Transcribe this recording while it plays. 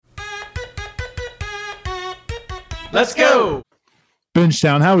Let's go.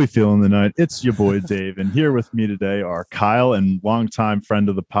 Bingetown, how we feeling tonight? It's your boy Dave, and here with me today are Kyle and longtime friend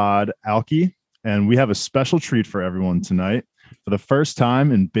of the pod, Alki. And we have a special treat for everyone tonight. For the first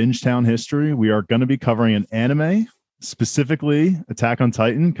time in Bingetown history, we are going to be covering an anime, specifically Attack on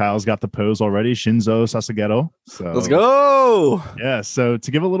Titan. Kyle's got the pose already, Shinzo Sasagero. So let's go. Yeah, so to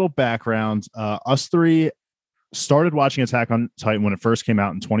give a little background, us three started watching Attack on Titan when it first came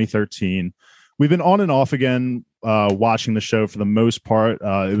out in 2013. We've been on and off again watching the show for the most part.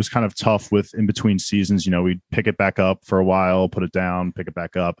 It was kind of tough with in between seasons. You know, we'd pick it back up for a while, put it down, pick it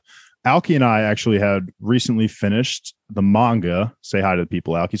back up. Alki and I actually had recently finished the manga. Say hi to the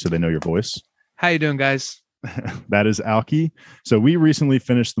people, Alki, so they know your voice. How you doing, guys? That is Alki. So we recently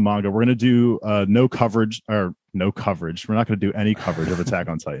finished the manga. We're going to do no coverage. We're not going to do any coverage of Attack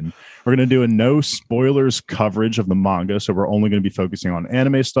on Titan. We're going to do a no spoilers coverage of the manga. So we're only going to be focusing on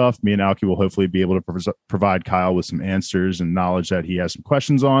anime stuff. Me and Alki will hopefully be able to provide Kyle with some answers and knowledge that he has some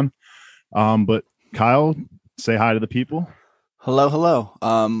questions on. But Kyle, say hi to the people. Hello.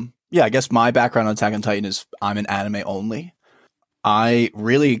 Yeah, I guess my background on Attack on Titan is I'm an anime only. I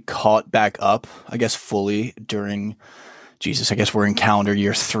really caught back up, I guess, fully during, I guess we're in calendar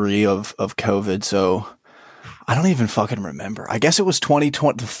year 3 of COVID. So I don't even fucking remember. I guess it was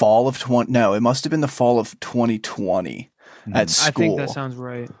 2020, the fall of 20. No, it must have been the fall of 2020 at school. I think that sounds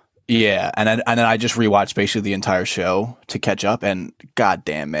right. Yeah. And then I just rewatched basically the entire show to catch up. And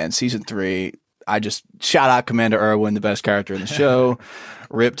goddamn, man, season 3, I just shout out Commander Erwin, the best character in the show.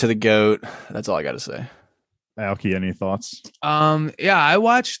 Rip to the GOAT. That's all I got to say. Alki, any thoughts? Yeah, I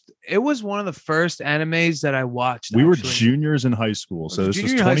watched. It was one of the first animes that I watched. We were juniors in high school, so this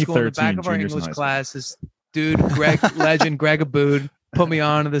was 2013. In the back of our English class, this dude, Greg Abood, put me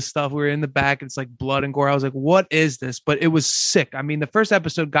on to this stuff. We were in the back. It's like blood and gore. I was like, "What is this?" But it was sick. I mean, the first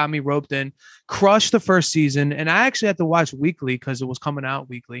episode got me roped in. Crushed the first season, and I actually had to watch weekly because it was coming out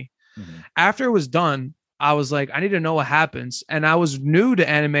weekly. Mm-hmm. After it was done, I was like, I need to know what happens. And I was new to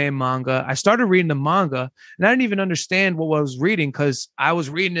anime and manga. I started reading the manga and I didn't even understand what I was reading because I was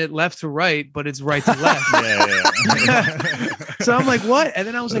reading it left to right, but it's right to left. Yeah. So I'm like, what? And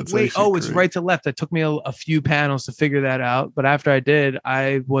then I was like, wait, it's right to left. It took me a few panels to figure that out. But after I did,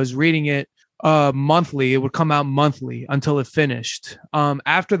 I was reading it monthly. It would come out monthly until it finished.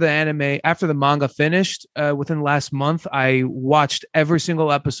 After the manga finished, within the last month, I watched every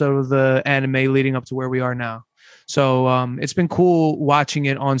single episode of the anime leading up to where we are now. So it's been cool watching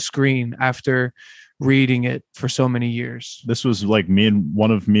it on screen after reading it for so many years. This was like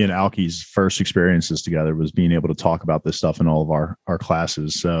one of me and Alki's first experiences together was being able to talk about this stuff in all of our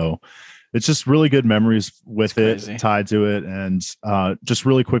classes. So it's just really good memories with it tied to it. And just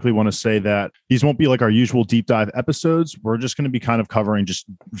really quickly want to say that these won't be like our usual deep dive episodes. We're just going to be kind of covering just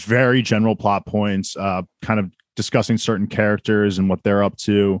very general plot points, kind of discussing certain characters and what they're up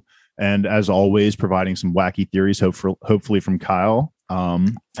to. And as always, providing some wacky theories, hopefully from Kyle.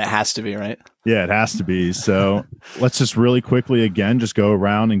 It has to be, right? Yeah, it has to be. So let's just really quickly, again, just go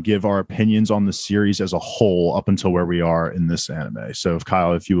around and give our opinions on the series as a whole up until where we are in this anime. So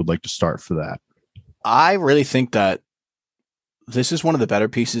Kyle, if you would like to start for that. I really think that this is one of the better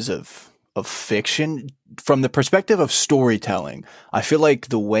pieces of fiction from the perspective of storytelling. I feel like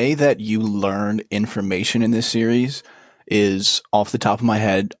the way that you learn information in this series is, off the top of my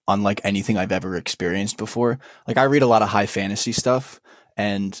head, unlike anything I've ever experienced before. Like, I read a lot of high fantasy stuff,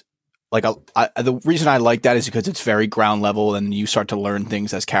 and like the reason I like that is because it's very ground level and you start to learn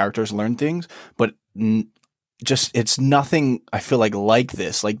things as characters learn things, but just it's nothing I feel like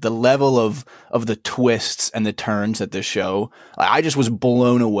this. Like, the level of the twists and the turns at this show, I just was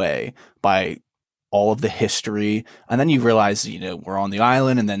blown away by all of the history. And then you realize, we're on the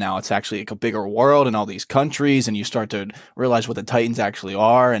island, and then now it's actually like a bigger world and all these countries, and you start to realize what the Titans actually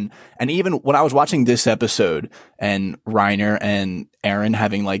are. And even when I was watching this episode and Reiner and Eren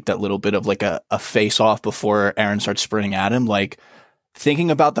having like that little bit of like a face off before Eren starts sprinting at him, like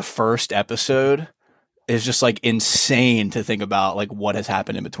thinking about the first episode is just like insane to think about like what has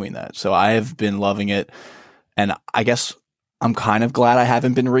happened in between that. So I have been loving it. And I guess I'm kind of glad I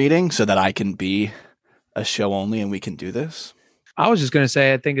haven't been reading so that I can be a show only and we can do this. I was just going to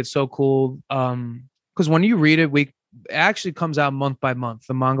say, I think it's so cool. Because when you read it, it actually comes out month by month.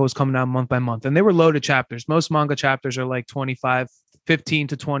 The manga was coming out month by month, and they were loaded chapters. Most manga chapters are like 15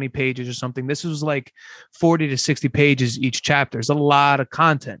 to 20 pages or something. This was like 40 to 60 pages each chapter. It's a lot of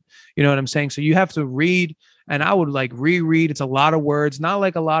content. You know what I'm saying? So you have to read, and I would like reread. It's a lot of words, not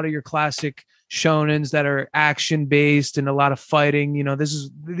like a lot of your classic shonens that are action based and a lot of fighting.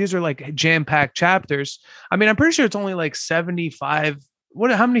 These are like jam-packed chapters. I mean, I'm pretty sure it's only like 75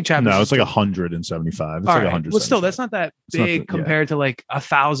 How many chapters? No, it's like 175. It's all like right. 100. Well, still, that's not that big compared to like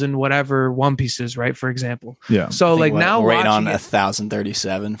 1,000 whatever One Pieces, right? For example. Yeah. So like now we're right on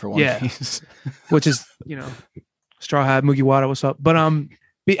 1,037 for One Piece, which is Straw Hat Mugiwara. What's up? But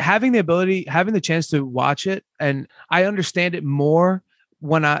having the chance to watch it, and I understand it more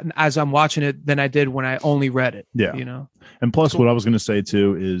as I'm watching it than I did when I only read it. Yeah. And plus, what I was going to say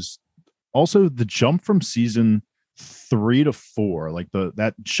too is also the jump from season 3 to 4, like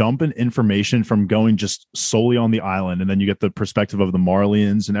that jump in information from going just solely on the island, and then you get the perspective of the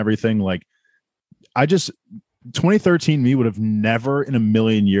Marleyans and everything. Like, 2013 me would have never in a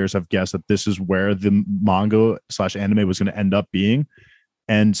million years have guessed that this is where the manga/anime was going to end up being.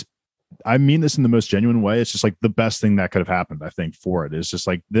 And I mean this in the most genuine way. It's just like the best thing that could have happened, I think, for it. Is just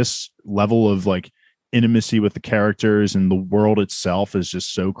like this level of like intimacy with the characters, and the world itself is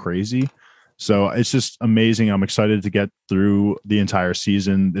just so crazy. So it's just amazing. I'm excited to get through the entire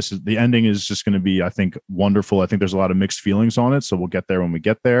season. The ending is just going to be, I think, wonderful. I think there's a lot of mixed feelings on it, so we'll get there when we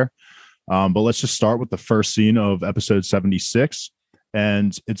get there. But let's just start with the first scene of episode 76.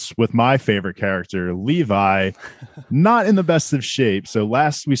 And it's with my favorite character, Levi, not in the best of shape. So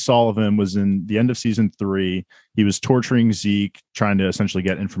last we saw of him was in the end of season 3. He was torturing Zeke, trying to essentially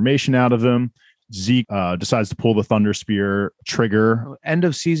get information out of him. Zeke decides to pull the Thunder Spear trigger. End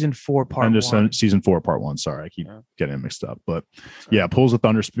of season 4, part 1. Season 4, part 1. Sorry, I keep getting it mixed up. But pulls the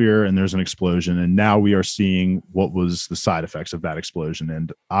Thunder Spear, and there's an explosion. And now we are seeing what was the side effects of that explosion.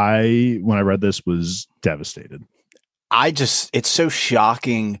 And when I read this, was devastated. It's so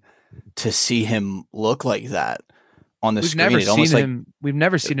shocking to see him look like that on the screen. We've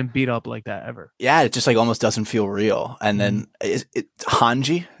never seen him beat up like that ever. Yeah, it just like almost doesn't feel real. And then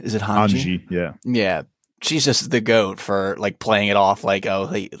Hanji? Is it Hanji? Yeah. Yeah. She's just the GOAT for like playing it off like,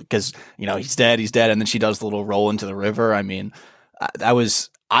 because he's dead. And then she does the little roll into the river. I mean, I was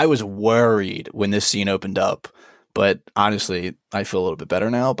worried when this scene opened up, but honestly, I feel a little bit better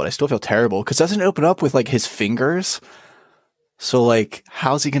now, but I still feel terrible because doesn't it open up with like his fingers? So like,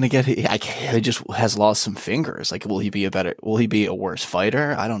 how's he going to get it? He just has lost some fingers. Like, will he be a worse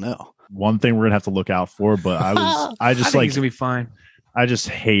fighter? I don't know. One thing we're going to have to look out for, but I think he's going to be fine. I just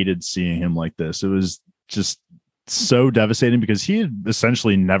hated seeing him like this. It was just so devastating because he had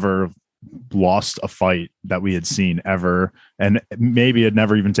essentially never lost a fight that we had seen ever, and maybe had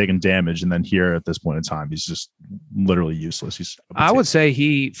never even taken damage. And then here at this point in time, he's just literally useless. I would say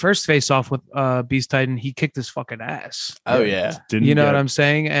he first face off with Beast Titan, he kicked his fucking ass. Oh yeah, what I'm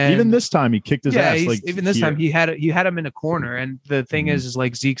saying? And even this time he kicked his ass. Like even this time he had him in a corner. And the thing is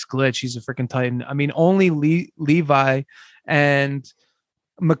like Zeke's glitch. He's a freaking Titan. I mean, only Levi and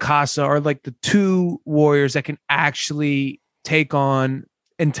Mikasa are like the two warriors that can actually take on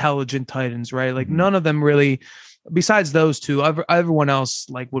intelligent Titans, right? Like none of them really, besides those two, everyone else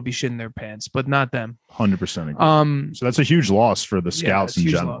like would be shitting their pants, but not them. 100% agree. So that's a huge loss for the scouts in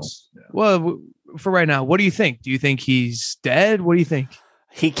general. Yeah. Well, for right now, what do you think? Do you think he's dead? What do you think?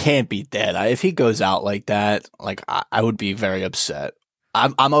 He can't be dead. If he goes out like that, like I would be very upset.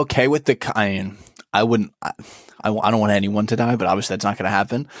 I'm okay with I wouldn't. I don't want anyone to die, but obviously that's not going to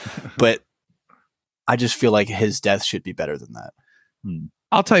happen. But I just feel like his death should be better than that.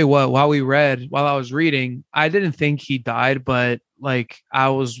 I'll tell you what, while I was reading, I didn't think he died, but like I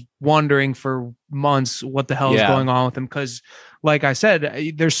was wondering for months what the hell is going on with him. Cause like I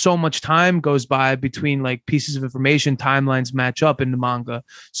said, there's so much time goes by between like pieces of information, timelines match up in the manga.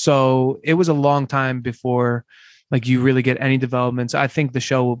 So it was a long time before like you really get any developments. I think the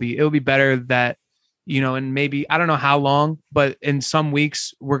show it'll be better that, and maybe, I don't know how long, but in some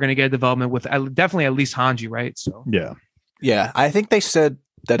weeks we're going to get a development with definitely at least Hanji. Right. So yeah, I think they said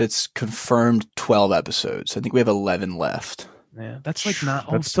that it's confirmed 12 episodes. I think we have 11 left. Yeah, that's like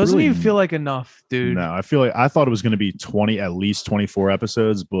doesn't even feel like enough, dude. No, I thought it was going to be at least 24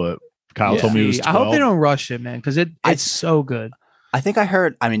 episodes, but Kyle told me it was 12. I hope they don't rush it, man, because it's so good. I think I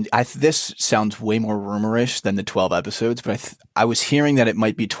heard, this sounds way more rumorish than the 12 episodes, but I was hearing that it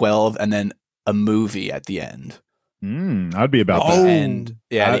might be 12 and then a movie at the end. I'd be about that. And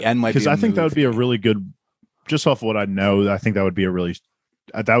the end might be because I think that would be a really good, just off what I know, I think that would be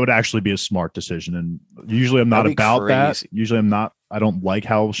that would actually be a smart decision. And usually I'm not about that. Usually I don't like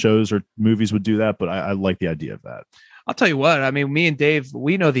how shows or movies would do that, but I like the idea of that. I'll tell you what, I mean, me and Dave,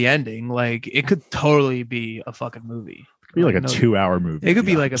 we know the ending. Like it could totally be a fucking movie. It could be like a 2-hour movie. It could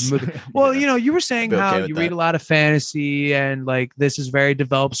be like a movie. Well, you were saying how you read a lot of fantasy and like this is very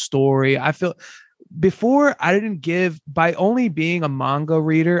developed story. I feel before by only being a manga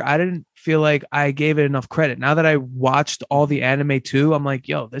reader, I didn't feel like I gave it enough credit. Now that I watched all the anime too, I'm like,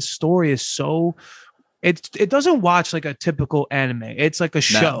 yo, this story is so it doesn't watch like a typical anime. It's like a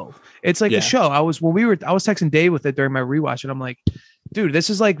show. It's like a show. I was texting Dave with it during my rewatch, and I'm like, dude, this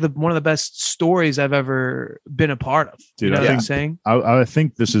is like one of the best stories I've ever been a part of. Dude, you know what I'm saying? I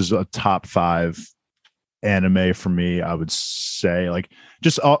think this is a top 5 anime for me. I would say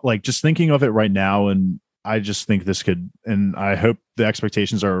just thinking of it right now, and I just think this could, and I hope the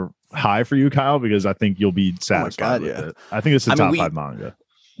expectations are high for you, Kyle, because I think you'll be satisfied with it. I think it's a top 5 manga.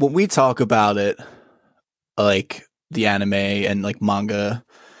 When we talk about it, like the anime and like manga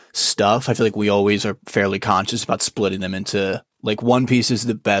stuff, I feel like we always are fairly conscious about splitting them into like One Piece is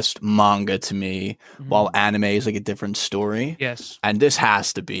the best manga to me, while anime is like a different story. Yes. And this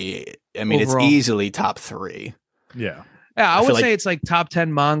has to be, I mean, overall, it's easily top 3. Yeah. Yeah, I would say it's like top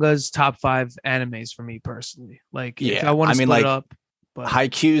 10 mangas, top 5 animes for me personally. Like, if I want to split it up. But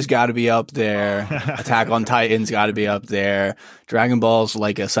Haikyuu's got to be up there. Attack on Titan's got to be up there. Dragon Ball's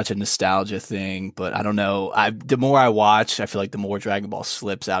like such a nostalgia thing, but I don't know. The more I watch, I feel like the more Dragon Ball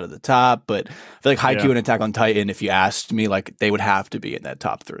slips out of the top. But I feel like Haikyuu and Attack on Titan, if you asked me, like they would have to be in that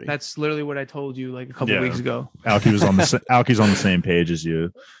top 3. That's literally what I told you like a couple weeks ago. Alki's on the same page as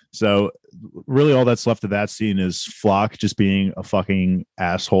you. So really, all that's left of that scene is Flock just being a fucking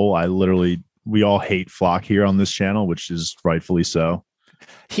asshole. We all hate Flock here on this channel, which is rightfully so.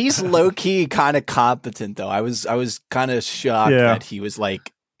 He's low key kind of competent though. I was kind of shocked that he was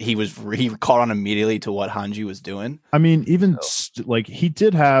like he caught on immediately to what Hanji was doing. I mean, even like he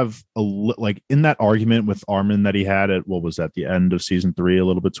did have like in that argument with Armin that he had at the end of season 3, a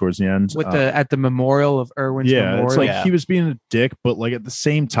little bit towards the end with at the memorial of Erwin's memorial. It's like he was being a dick, but like at the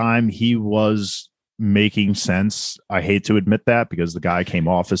same time he was making sense. I hate to admit that because the guy came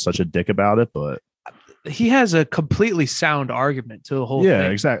off as such a dick about it, but he has a completely sound argument to the whole thing. Yeah,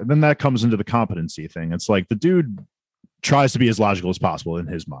 exactly. Then that comes into the competency thing. It's like the dude tries to be as logical as possible in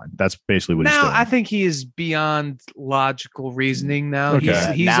his mind. That's basically what he's doing. I think he is beyond logical reasoning now.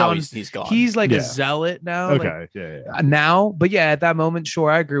 Okay. He's gone. He's like a zealot now. Okay. Like, now, but at that moment,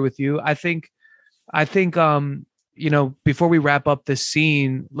 sure, I agree with you. I think before we wrap up this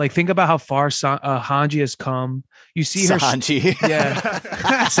scene, like think about how far Hanji has come. You see her, Sanji.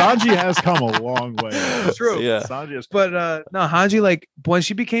 Sanji has come a long way. True. Yeah. Sanji has but no, Hanji, like when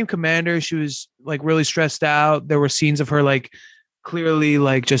she became commander, she was like really stressed out. There were scenes of her like clearly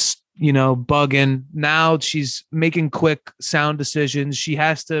like just bugging. Now she's making quick sound decisions. She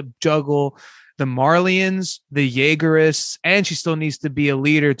has to juggle the Marlians, the Jaegerists, and she still needs to be a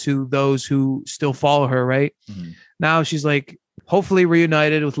leader to those who still follow her, right? Mm-hmm. Now she's like hopefully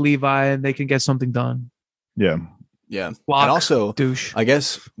reunited with Levi and they can get something done. Yeah. Yeah. Flock, and also, douche. I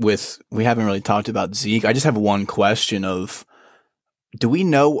guess we haven't really talked about Zeke. I just have one question of, do we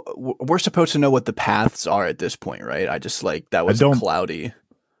know, we're supposed to know what the paths are at this point, right? I just like, that was cloudy.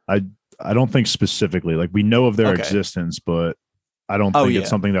 I don't think specifically, like we know of their existence, but I don't think it's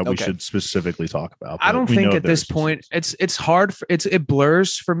something that we should specifically talk about. I don't think at this point it's hard. It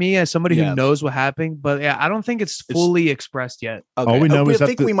blurs for me as somebody who knows what happened, but I don't think it's fully expressed yet. Okay. All we know is I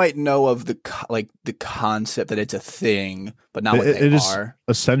think we might know of the concept that it's a thing, but not what they are. Is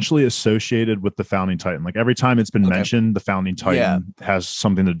essentially associated with the Founding Titan. Like every time it's been mentioned, the Founding Titan has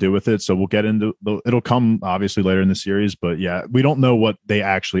something to do with it. So we'll get into it'll come obviously later in the series, but we don't know what they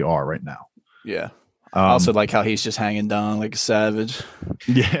actually are right now. Yeah. I also like how he's just hanging down like a savage.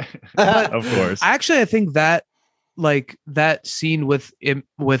 Yeah, of course. I think that like that scene with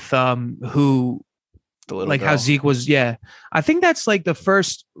who like girl. How Zeke was. Yeah, I think that's like the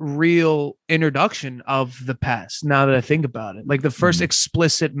first real introduction of the past. Now that I think about it, like the first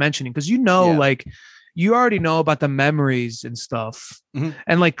explicit mentioning, because like you already know about the memories and stuff,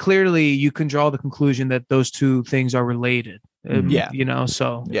 and like clearly you can draw the conclusion that those two things are related.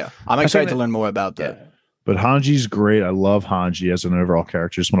 So I'm excited to learn more about that. Yeah. But Hanji's great. I love Hanji as an overall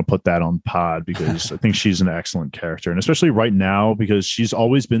character. Just want to put that on pod because I think she's an excellent character, and especially right now because she's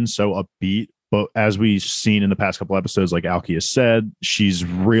always been so upbeat. But as we've seen in the past couple episodes, like Alki has said, she's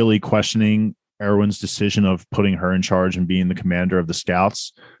really questioning Erwin's decision of putting her in charge and being the commander of the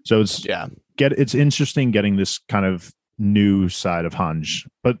scouts. So it's interesting getting this kind of new side of Hanji.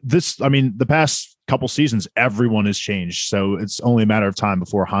 But the past couple seasons, everyone has changed. So it's only a matter of time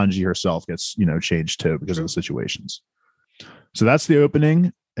before Hanji herself gets, changed too because of the situations. So that's the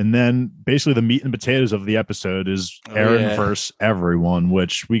opening. And then basically the meat and potatoes of the episode is Eren versus everyone,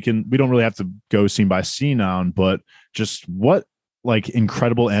 which we don't really have to go scene by scene on, but just what like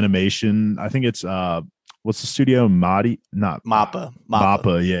incredible animation. I think it's what's the studio? Mappa.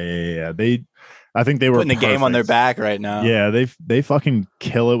 Yeah. I think they were putting the game on their back right now. Yeah, they fucking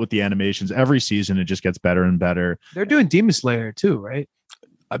kill it with the animations. Every season it just gets better and better. They're doing Demon Slayer too, right?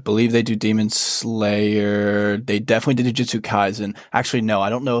 I believe they do Demon Slayer. They definitely did Jujutsu Kaisen. Actually, no,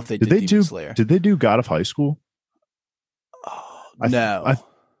 I don't know if they did Demon Slayer. Did they do God of High School? No.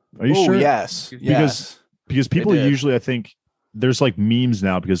 Are you sure? Yes. Because people usually, I think, there's like memes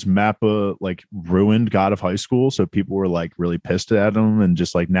now because Mappa like ruined God of High School, so people were like really pissed at them, and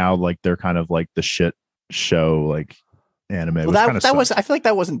just like now like they're kind of like the shit show like anime. Well, that was I feel like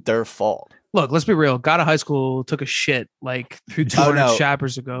that wasn't their fault. Look, let's be real. God of High School took a shit like 200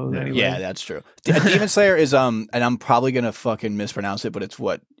 chapters ago. Yeah. Anyway. Yeah, that's true. Demon Slayer is and I'm probably gonna fucking mispronounce it, but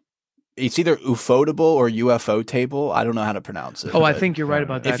it's either Ufotable or UFO table. I don't know how to pronounce it. Oh, I think you're right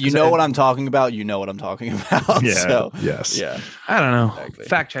about that. If you know what I'm talking about, you know what I'm talking about. Yeah. So, yes. Yeah. I don't know. Exactly.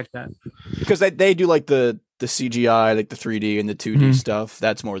 Fact check that. Because they do like the CGI, like the 3D and the 2D stuff.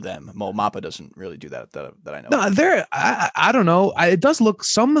 That's more them. Mappa doesn't really do that I know. No, I don't know. It does look,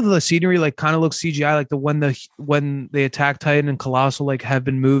 some of the scenery like kind of looks CGI, like when they attack Titan and Colossal like have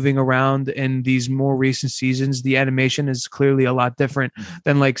been moving around in these more recent seasons. The animation is clearly a lot different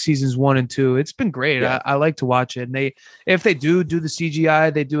than like seasons 1 and 2. It's been great. Yeah. I like to watch it. And if they do the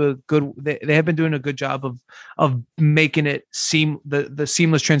CGI, they do a good. They have been doing a good job of making it the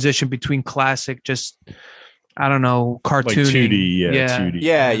seamless transition between classic just. I don't know, cartoony. Like 2D, 2D.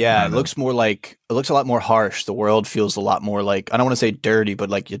 Yeah. It looks a lot more harsh. The world feels a lot more like, I don't want to say dirty, but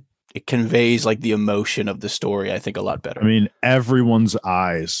like it conveys like the emotion of the story, I think, a lot better. I mean, everyone's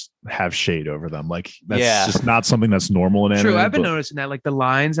eyes have shade over them. Like that's just not something that's normal in anime. True, I've been noticing that, like the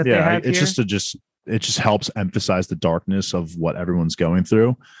lines that they have it's here. it just helps emphasize the darkness of what everyone's going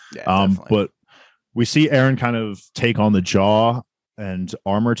through. Yeah, but we see Eren kind of take on the Jaw and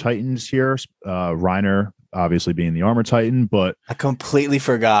Armor Titans here. Reiner obviously being the Armor Titan, but I completely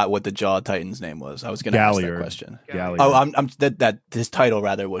forgot what the Jaw Titan's name was. I was going to ask that question. Galliard. Oh, I'm that his title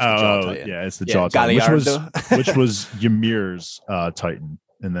rather was the Jaw Titan. Yeah, it's the Jaw Titan, which was Ymir's Titan,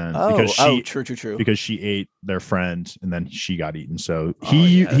 and then true, because she ate their friend, and then she got eaten. So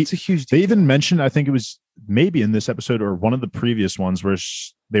it's a huge deal. They even mentioned, I think it was maybe in this episode or one of the previous ones, where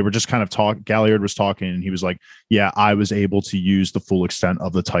they were just kind of Galliard was talking, and he was like, "Yeah, I was able to use the full extent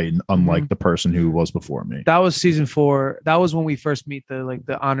of the Titan, unlike the person who was before me." That was season 4. That was when we first meet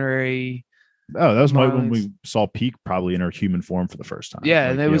the honorary. Oh, that was when we saw Peak probably in her human form for the first time. Yeah,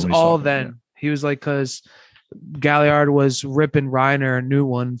 and it was all then. Yeah. He was like, because Galliard was ripping Reiner a new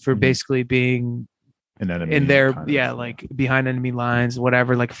one for basically being an enemy in their like behind enemy lines,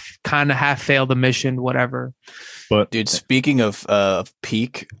 whatever, like kind of half failed the mission, whatever. But dude, speaking of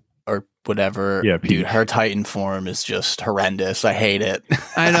Peak or whatever, dude, her Titan form is just horrendous. I hate it.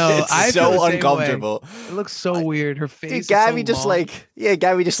 I know. It's so uncomfortable. It looks so weird. Her face. Dude, Gabby is so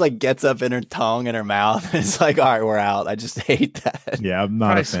Gabby just like gets up in her tongue and her mouth. And it's like, all right, we're out. I just hate that. Yeah, I'm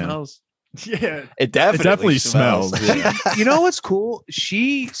not a fan. Smells. Yeah, it definitely smells. Yeah. You know what's cool?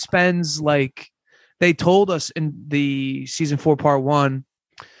 She spends like, they told us in the season 4 part 1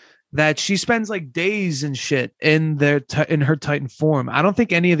 that she spends like days and shit in in her Titan form. I don't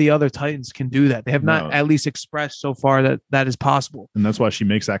think any of the other Titans can do that. They have not at least expressed so far that is possible. And that's why she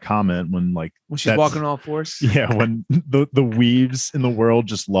makes that comment when she's walking on all fours. Yeah, when the weaves in the world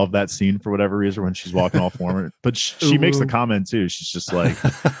just love that scene for whatever reason when she's walking all forward. But she makes the comment too. She's just like,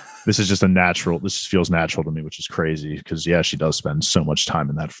 this is just this feels natural to me, which is crazy because she does spend so much time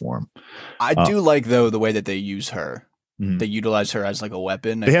in that form. I do like though the way that they use her. They utilize her as like a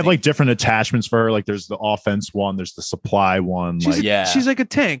weapon. They have like different attachments for her. Like there's the offense one, there's the supply one. She's like a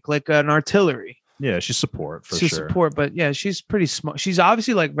tank, like an artillery. Yeah, she's support for sure. She's support, but yeah, she's pretty smart. She's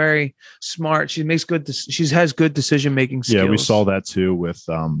obviously like very smart. She makes she has good decision making skills. Yeah, we saw that too with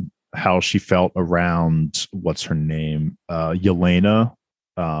how she felt around what's her name, Yelena,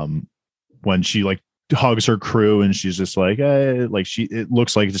 when she like hugs her crew and she's just like, hey, like it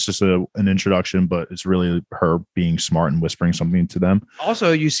looks like it's just an introduction, but it's really her being smart and whispering something to them.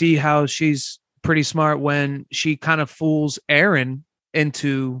 Also, you see how she's pretty smart when she kind of fools Eren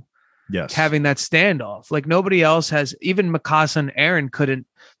into having that standoff. Like nobody else has, even Mikasa and Eren couldn't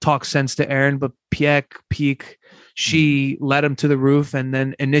talk sense to Eren, but Peak, she led him to the roof and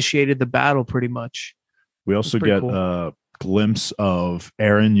then initiated the battle pretty much. We also get cool. Glimpse of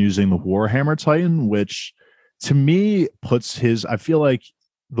Eren using the Warhammer Titan, which to me I feel like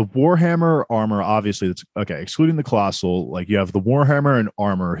the Warhammer armor, obviously it's okay, excluding the Colossal, like you have the Warhammer and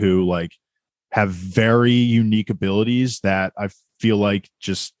armor who like have very unique abilities that I feel like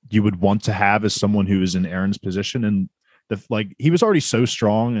just you would want to have as someone who is in Eren's position. And he was already so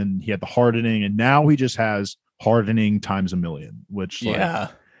strong and he had the hardening, and now he just has hardening times a million, which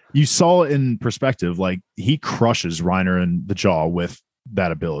you saw in perspective, like he crushes Reiner and the Jaw with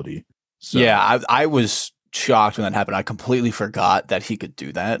that ability. So. Yeah, I was shocked when that happened. I completely forgot that he could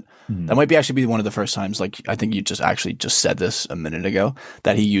do that. That might actually be one of the first times, like I think you just said this a minute ago,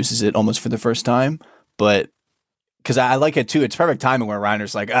 that he uses it almost for the first time. But because I like it too, it's perfect timing where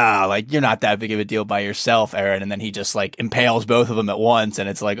Reiner's like, like you're not that big of a deal by yourself, Eren, and then he just like impales both of them at once, and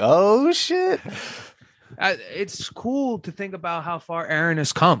it's like, oh shit. It's cool to think about how far Eren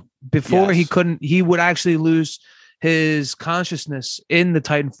has come. Before he would actually lose his consciousness in the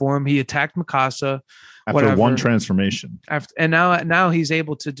Titan form. He attacked Mikasa. After one transformation, and now he's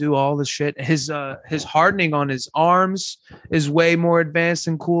able to do all this shit. His hardening on his arms is way more advanced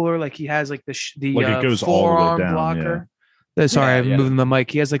and cooler. Like he has like the it goes forearm all the way down, blocker. Yeah. Sorry, I'm moving the mic.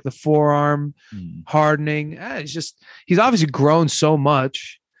 He has like the forearm hardening. He's obviously grown so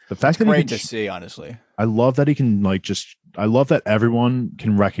much. The fact that great to see, honestly. I love that he can I love that everyone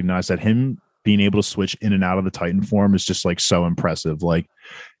can recognize that him being able to switch in and out of the Titan form is just like so impressive. Like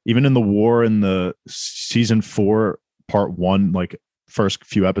even in the war in the season 4, part 1, like first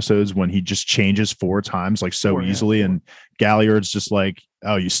few episodes when he just changes 4 times, like so easily. And Galliard's just like,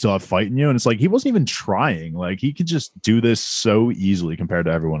 oh, you still have fight in you. And it's like, he wasn't even trying. Like he could just do this so easily compared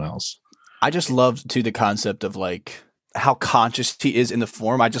to everyone else. I just love too the concept of like how conscious he is in the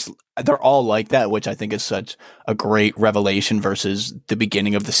form. They're all like that, which I think is such a great revelation versus the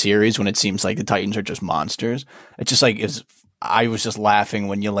beginning of the series when it seems like the Titans are just monsters. It's just like, I was just laughing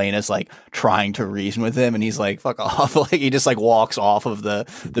when Yelena's like trying to reason with him and he's like, fuck off. Like he just like walks off of the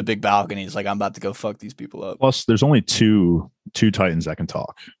big balcony. He's like, I'm about to go fuck these people up. Plus there's only two Titans that can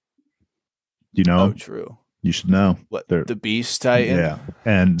talk. Do you know? Oh, true. You should know. What, the Beast Titan? Yeah.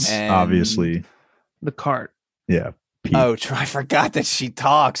 And obviously the cart. Yeah. Pete. Oh, I forgot that she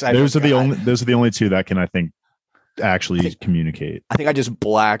talks. Those are the only two that can, I think, actually communicate. I think I just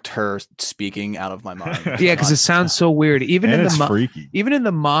blacked her speaking out of my mind. Yeah, because it sounds so weird. Even freaky. Even in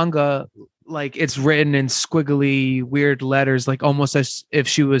the manga, like it's written in squiggly, weird letters, like almost as if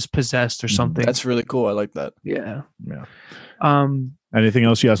she was possessed or something. That's really cool. I like that. Yeah. Anything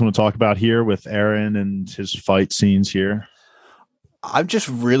else you guys want to talk about here with Eren and his fight scenes here?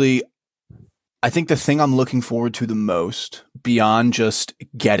 I think the thing I'm looking forward to the most, beyond just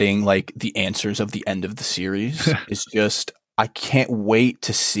getting like the answers of the end of the series, is just I can't wait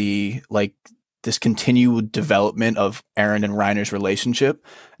to see like this continued development of Eren and Reiner's relationship,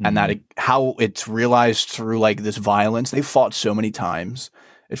 and that how it's realized through like this violence. They've fought so many times,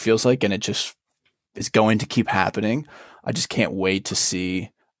 it feels like, and it just is going to keep happening. I just can't wait to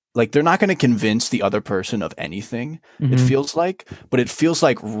see. Like, they're not going to convince the other person of anything, it feels like. But it feels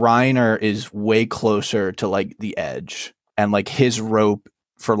like Reiner is way closer to, like, the edge. And, like, his rope,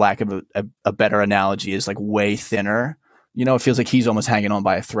 for lack of a better analogy, is, like, way thinner. You know, it feels like he's almost hanging on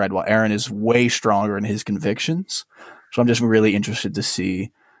by a thread, while Eren is way stronger in his convictions. So I'm just really interested to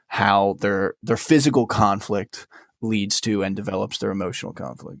see how their physical conflict leads to and develops their emotional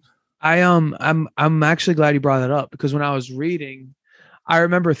conflict. I'm actually glad you brought that up, because when I was reading, I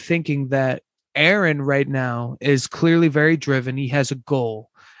remember thinking that Eren right now is clearly very driven. He has a goal.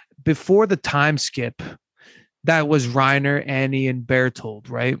 Before the time skip, that was Reiner, Annie, and Bertold,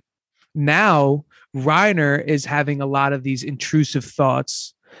 right? Now, Reiner is having a lot of these intrusive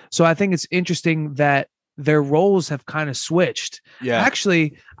thoughts. So I think it's interesting that their roles have kind of switched. Yeah.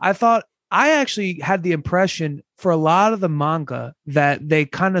 Actually, I actually had the impression for a lot of the manga that they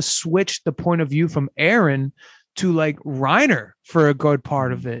kind of switched the point of view from Eren to like Reiner for a good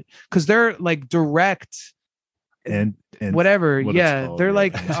part of it, because they're like direct and whatever. Yeah, called, they're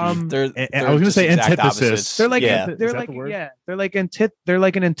like I was gonna say antithesis. They're like they're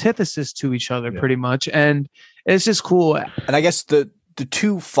like an antithesis to each other, pretty much, and it's just cool. And I guess the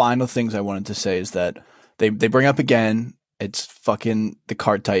two final things I wanted to say is that they bring up again. It's fucking the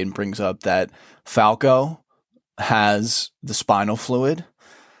Cart Titan brings up that Falco has the spinal fluid,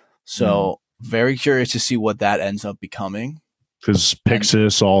 so. Very curious to see what that ends up becoming. Because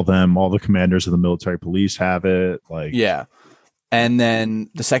Pixis, all the commanders of the military police have it. Like, yeah. And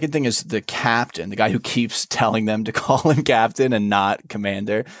then the second thing is the captain, the guy who keeps telling them to call him captain and not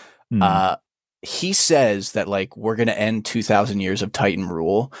commander. He says that like we're going to end 2,000 years of Titan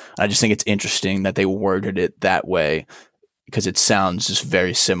rule. I just think it's interesting that they worded it that way, because it sounds just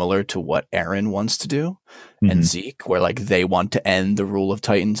very similar to what Eren wants to do and Zeke, where like they want to end the rule of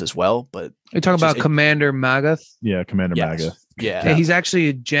Titans as well. But you're talking about Commander Magath? Yeah, Commander Magath. Yeah. He's actually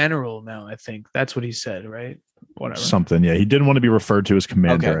a general now, I think. That's what he said, right? Whatever. Something, yeah. He didn't want to be referred to as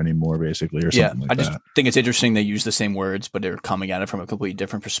commander anymore, basically, or something like that. I just think it's interesting they use the same words, but they're coming at it from a completely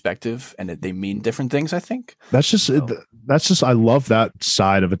different perspective, and they mean different things, I think. That's just I love that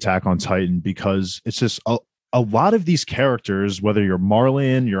side of Attack on Titan, because it's just a lot of these characters, whether you're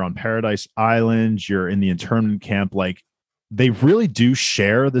Marlian, you're on Paradise Island, you're in the internment camp, like they really do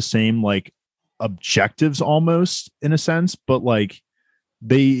share the same like objectives almost in a sense, but like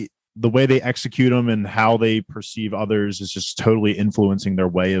the way they execute them and how they perceive others is just totally influencing their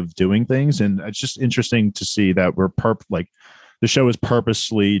way of doing things. And it's just interesting to see that like the show is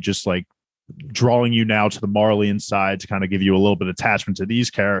purposely just like drawing you now to the Marlian side to kind of give you a little bit of attachment to these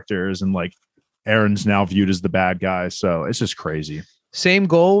characters, and like Aaron's now viewed as the bad guy. So it's just crazy. Same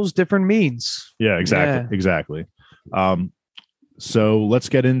goals, different means. Yeah, exactly. So let's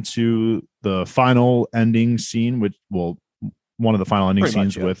get into the final ending scene, which one of the final ending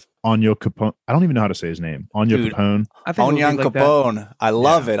scenes with Anya Capone. I don't even know how to say his name. Anya Capone. Anya Capone. I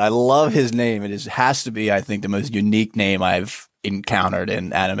love it. I love his name. It has to be, I think, the most unique name I've encountered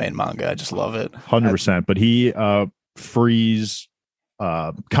in anime and manga. I just love it. 100%. But he frees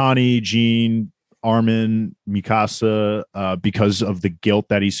Connie, Jean, Armin, Mikasa because of the guilt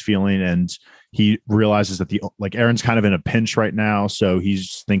that he's feeling, and he realizes that Aaron's kind of in a pinch right now, so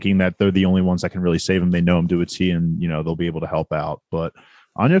he's thinking that they're the only ones that can really save him. They know him to a T, and they'll be able to help out. But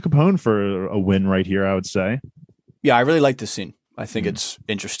Anya Capone for a win right here, I would say. Yeah, I really like this scene. I think it's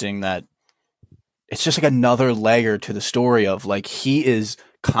interesting that it's just like another layer to the story of like he is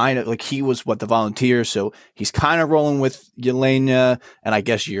kind of like he was the volunteer, so he's kind of rolling with Yelena, and I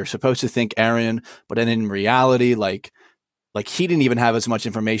guess you're supposed to think Aaron, but then in reality, like he didn't even have as much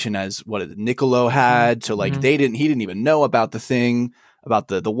information as what Niccolo had, so like he didn't even know about the thing about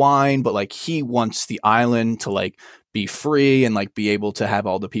the wine, but like he wants the island to like be free and like be able to have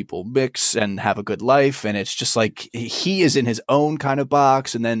all the people mix and have a good life, and it's just like he is in his own kind of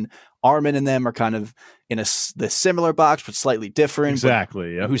box, and then Armin and them are kind of in the similar box, but slightly different.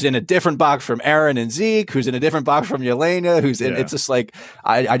 Exactly. Yep. Who's in a different box from Aaron and Zeke, who's in a different box from Yelena, it's just like,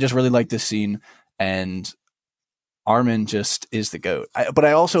 I just really like this scene, and Armin just is the GOAT. But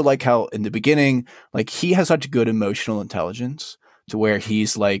I also like how in the beginning, like he has such good emotional intelligence to where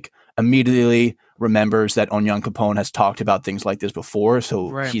he's like immediately remembers that Onion Capone has talked about things like this before.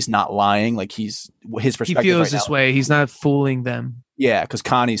 So he's not lying. Like his perspective. He feels this way. He's not fooling them. Yeah. Cause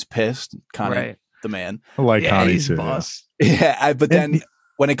Connie's pissed. Connie, the man. I like Connie too. Boss. Yeah. But then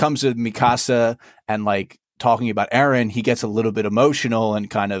when it comes to Mikasa and like talking about Aaron, he gets a little bit emotional and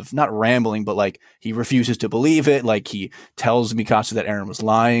kind of not rambling, but like he refuses to believe it. Like he tells Mikasa that Aaron was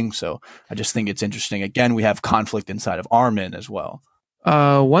lying. So I just think it's interesting. Again, we have conflict inside of Armin as well.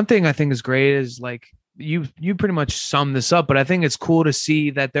 One thing I think is great is like you pretty much sum this up, but I think it's cool to see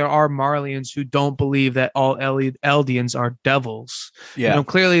that there are Marlians who don't believe that all Eldians are devils. Yeah.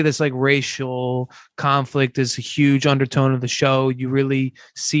 Clearly this like racial conflict is a huge undertone of the show. You really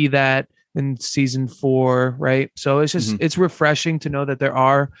see that in season 4, right? So it's just it's refreshing to know that there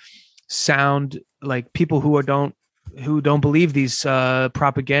are sound like people who don't believe these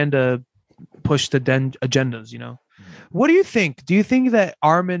propaganda pushed agendas. What do you think? Do you think that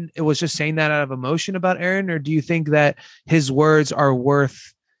Armin was just saying that out of emotion about Aaron, or do you think that his words are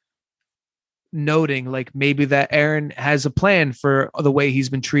worth noting? Like maybe that Aaron has a plan for the way he's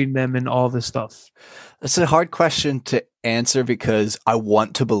been treating them and all this stuff. It's a hard question to answer because I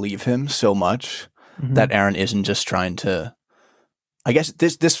want to believe him so much that Aaron isn't just trying to. I guess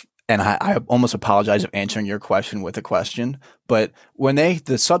this, and I almost apologize of answering your question with a question, but when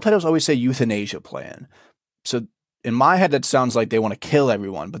the subtitles always say euthanasia plan, so. In my head, that sounds like they want to kill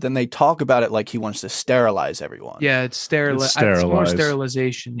everyone, but then they talk about it like he wants to sterilize everyone. Yeah, it's more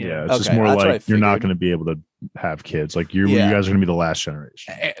sterilization. Yeah, it's just more like you're not going to be able to have kids. Like you guys are going to be the last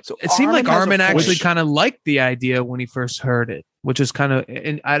generation. So it seemed like Armin actually kind of liked the idea when he first heard it, which is kind of,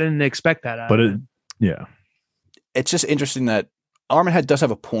 and I didn't expect that. It's just interesting that Armin does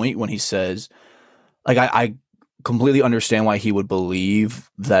have a point when he says, like, I completely understand why he would believe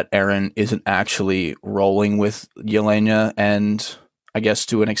that Aaron isn't actually rolling with Yelena and I guess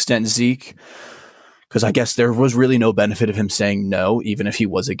to an extent Zeke, because I guess there was really no benefit of him saying no, even if he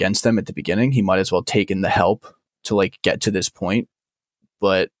was against them at the beginning. He might as well taken the help to like get to this point.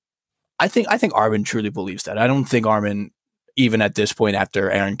 But I think Armin truly believes that. I don't think Armin, even at this point after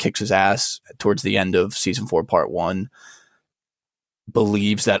Aaron kicks his ass towards the end of season 4 part 1,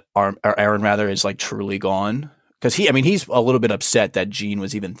 believes that Aaron rather is like truly gone. Because he's a little bit upset that Jean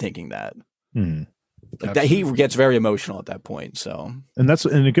was even thinking that. Like that he gets very emotional at that point. So, and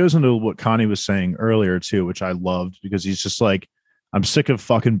it goes into what Connie was saying earlier too, which I loved because he's just like, I'm sick of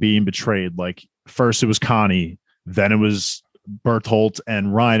fucking being betrayed. Like first it was Connie, then it was Bertolt and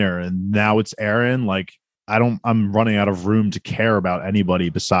Reiner, and now it's Aaron. Like I'm running out of room to care about anybody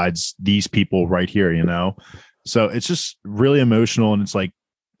besides these people right here. So it's just really emotional, and it's like.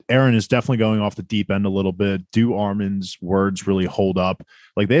 Eren is definitely going off the deep end a little bit. Do Armin's words really hold up?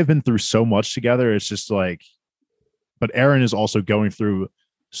 Like, they've been through so much together. It's just like, but Eren is also going through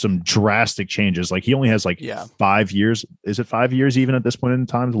some drastic changes. Like, he only has 5 years. Is it 5 years even at this point in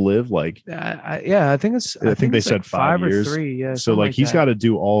time to live? Like, I think it's. I think they said 5 years. Or 3. Yeah. So like he's got to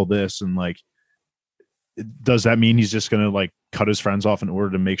do all this, and like, does that mean he's just gonna like cut his friends off in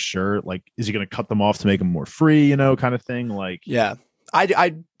order to make sure? Like, is he gonna cut them off to make them more free? You know, kind of thing. Like, yeah.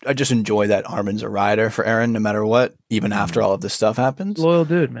 I just enjoy that Armin's a rider for Eren no matter what, even after all of this stuff happens. Loyal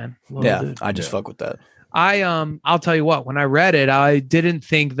dude, man. Loyal dude. I just fuck with that. I'll tell you what, when I read it, I didn't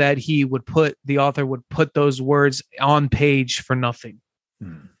think that the author would put those words on page for nothing.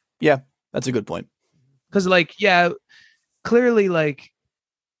 Yeah, that's a good point. Because clearly, like,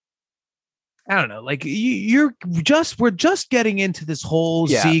 I don't know, like we're just getting into this whole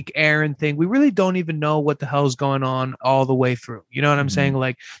Zeke Eren thing. We really don't even know what the hell's going on all the way through. You know what I'm saying?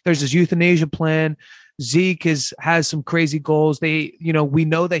 Like, there's this euthanasia plan. Zeke has some crazy goals. We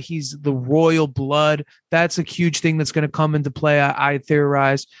know that he's the royal blood. That's a huge thing that's going to come into play. I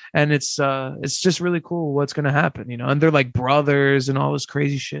theorize, and it's just really cool what's going to happen. You know, and they're like brothers and all this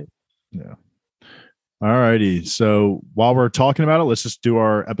crazy shit. Yeah. All righty. So while we're talking about it, let's just do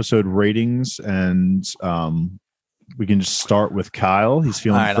our episode ratings, and we can just start with Kyle. He's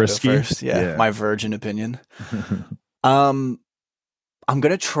feeling frisky. I'll go first. Yeah, my virgin opinion. I'm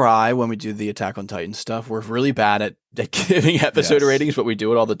going to try when we do the Attack on Titan stuff. We're really bad at giving episode ratings, but we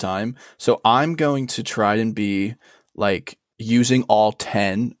do it all the time. So I'm going to try and be like using all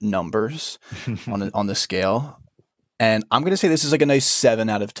 10 numbers on the scale. And I'm going to say this is like a nice 7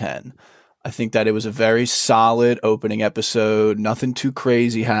 out of 10. I think that it was a very solid opening episode. Nothing too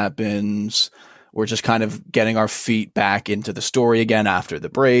crazy happens. We're just kind of getting our feet back into the story again after the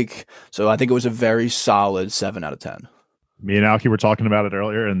break. So I think it was a very solid 7 out of 10. Me and Alki were talking about it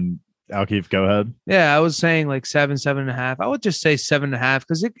earlier, and Alki, go ahead. Yeah, I was saying like 7.5. I would just say 7.5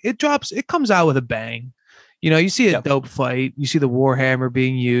 because it comes out with a bang. You know, you see a dope fight, you see the Warhammer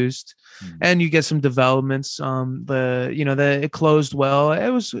being used, and you get some developments. It closed well. It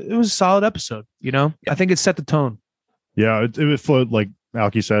was a solid episode. You know, I think it set the tone. Yeah, it flowed, like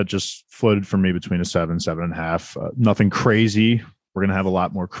Alki said, just floated for me between a 7.5. Nothing crazy. We're going to have a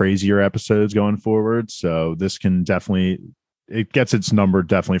lot more crazier episodes going forward. So this can it gets its number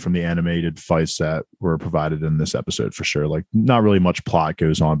definitely from the animated fights that were provided in this episode for sure. Like, not really much plot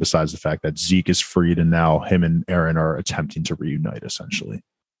goes on besides the fact that Zeke is freed and now him and Eren are attempting to reunite essentially.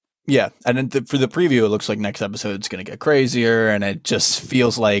 Yeah. And then for the preview, it looks like next episode is going to get crazier. And it just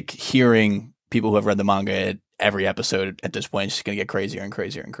feels like hearing people who have read the manga every episode at this point is just going to get crazier and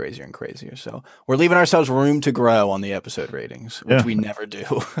crazier and crazier and crazier. So we're leaving ourselves room to grow on the episode ratings, which we never do.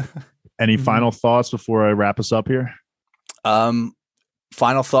 Any final thoughts before I wrap us up here? Final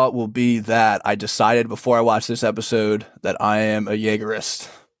thought will be that I decided before I watched this episode that I am a Jaegerist.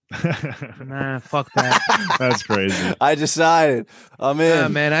 Nah, fuck that. That's crazy. I decided. I'm in. Yeah,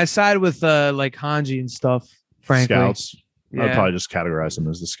 man. I side with like Hanji and stuff, frankly. Scouts. Yeah. I'd probably just categorize them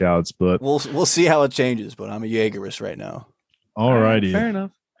as the Scouts, but we'll see how it changes. But I'm a Jaegerist right now. All righty. Fair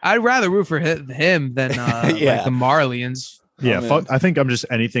enough. I'd rather root for him than like the Marlians. Yeah, I think I'm just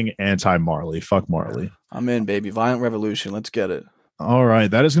anything anti-Marley. Fuck Marley. I'm in, baby. Violent Revolution. Let's get it. All right.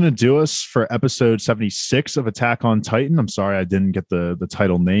 That is going to do us for episode 76 of Attack on Titan. I'm sorry I didn't get the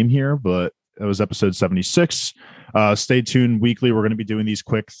title name here, but it was episode 76. Stay tuned weekly. We're going to be doing these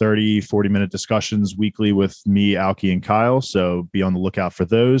quick 30, 40-minute discussions weekly with me, Alki, and Kyle. So be on the lookout for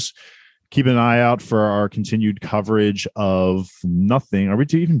those. Keep an eye out for our continued coverage of nothing. Are we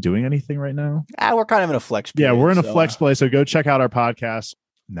even doing anything right now? We're kind of in a flex play. Yeah, we're in a flex play. So go check out our podcast.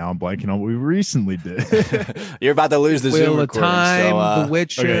 Now I'm blanking on what we recently did. You're about to lose the Wheel Zoom of recording. Time, The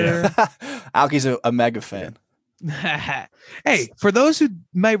Witcher. Okay. Alki's a mega fan. Hey, for those who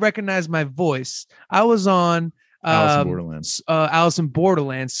might recognize my voice, I was on Alice in Borderlands. Alice in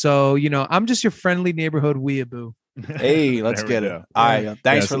Borderlands. So, I'm just your friendly neighborhood weeaboo. Hey, let's get it. All right.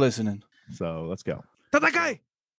 Thanks for listening. So let's go. Tatakai!